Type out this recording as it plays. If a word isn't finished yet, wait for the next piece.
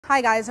Hi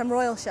guys, I'm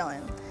Royal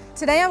Showing.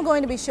 Today I'm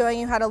going to be showing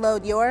you how to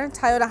load your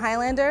Toyota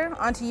Highlander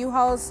onto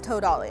U-Haul's Tow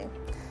Dolly.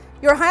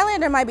 Your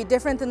Highlander might be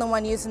different than the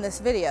one used in this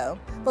video,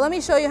 but let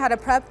me show you how to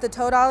prep the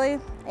tow dolly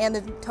and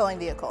the towing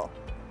vehicle.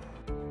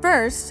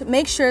 First,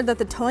 make sure that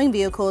the towing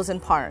vehicle is in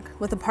park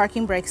with the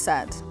parking brake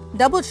set.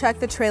 Double check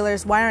the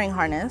trailer's wiring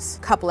harness,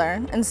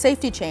 coupler, and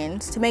safety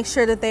chains to make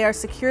sure that they are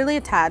securely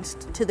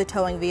attached to the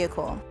towing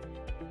vehicle.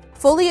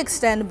 Fully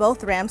extend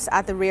both ramps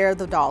at the rear of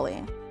the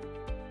dolly.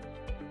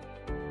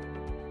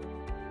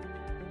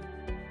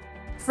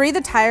 Free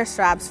the tire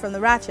straps from the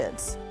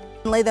ratchets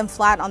and lay them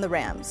flat on the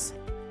rams.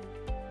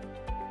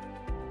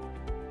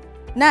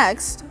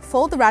 Next,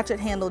 fold the ratchet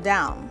handle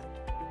down,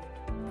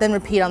 then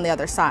repeat on the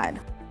other side.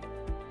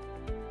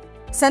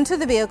 Center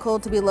the vehicle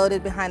to be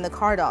loaded behind the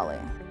car dolly.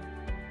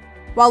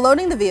 While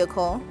loading the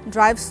vehicle,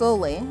 drive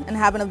slowly and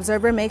have an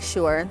observer make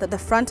sure that the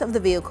front of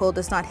the vehicle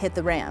does not hit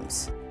the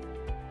rams.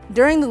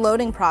 During the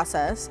loading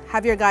process,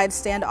 have your guide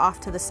stand off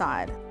to the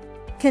side.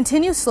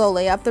 Continue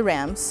slowly up the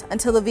ramps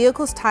until the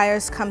vehicle's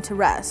tires come to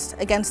rest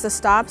against the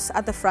stops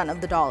at the front of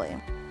the dolly.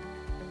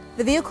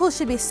 The vehicle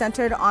should be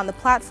centered on the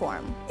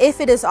platform. If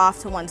it is off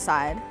to one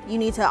side, you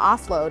need to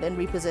offload and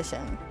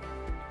reposition.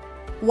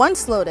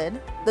 Once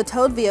loaded, the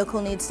towed vehicle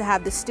needs to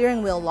have the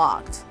steering wheel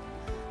locked.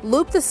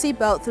 Loop the seat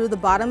belt through the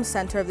bottom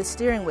center of the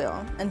steering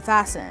wheel and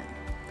fasten it.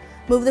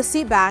 Move the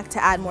seat back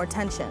to add more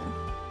tension.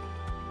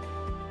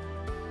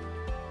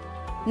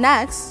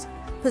 Next,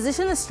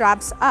 position the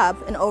straps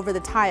up and over the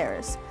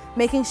tires,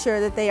 making sure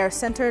that they are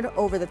centered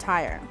over the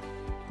tire.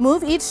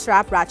 Move each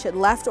strap ratchet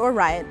left or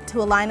right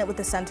to align it with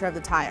the center of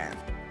the tire.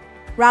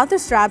 Route the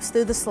straps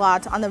through the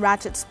slot on the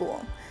ratchet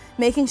spool,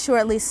 making sure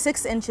at least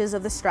 6 inches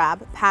of the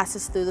strap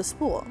passes through the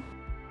spool.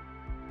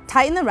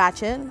 Tighten the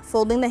ratchet,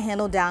 folding the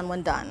handle down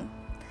when done.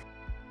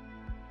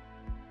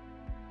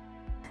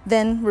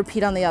 Then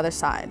repeat on the other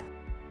side.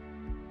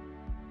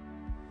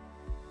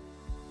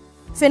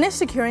 Finish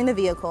securing the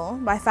vehicle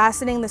by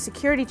fastening the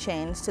security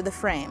chains to the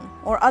frame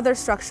or other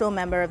structural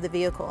member of the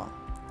vehicle.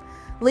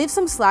 Leave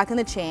some slack in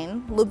the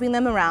chain, looping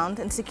them around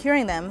and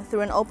securing them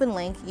through an open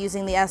link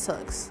using the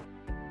S-hooks.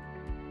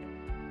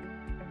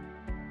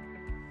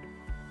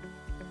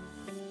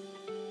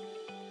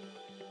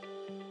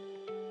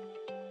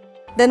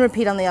 Then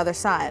repeat on the other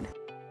side.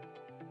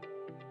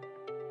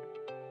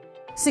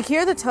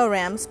 Secure the tow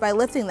ramps by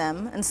lifting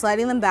them and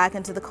sliding them back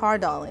into the car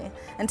dolly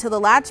until the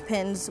latch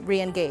pins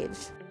re-engage.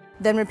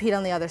 Then repeat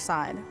on the other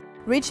side.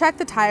 Recheck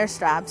the tire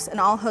straps and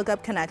all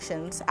hookup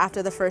connections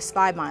after the first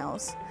 5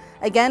 miles,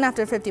 again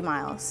after 50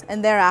 miles,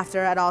 and thereafter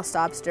at all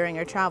stops during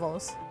your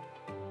travels.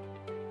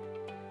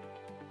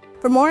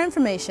 For more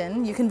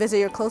information, you can visit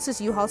your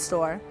closest U-Haul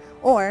store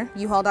or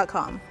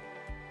uhaul.com.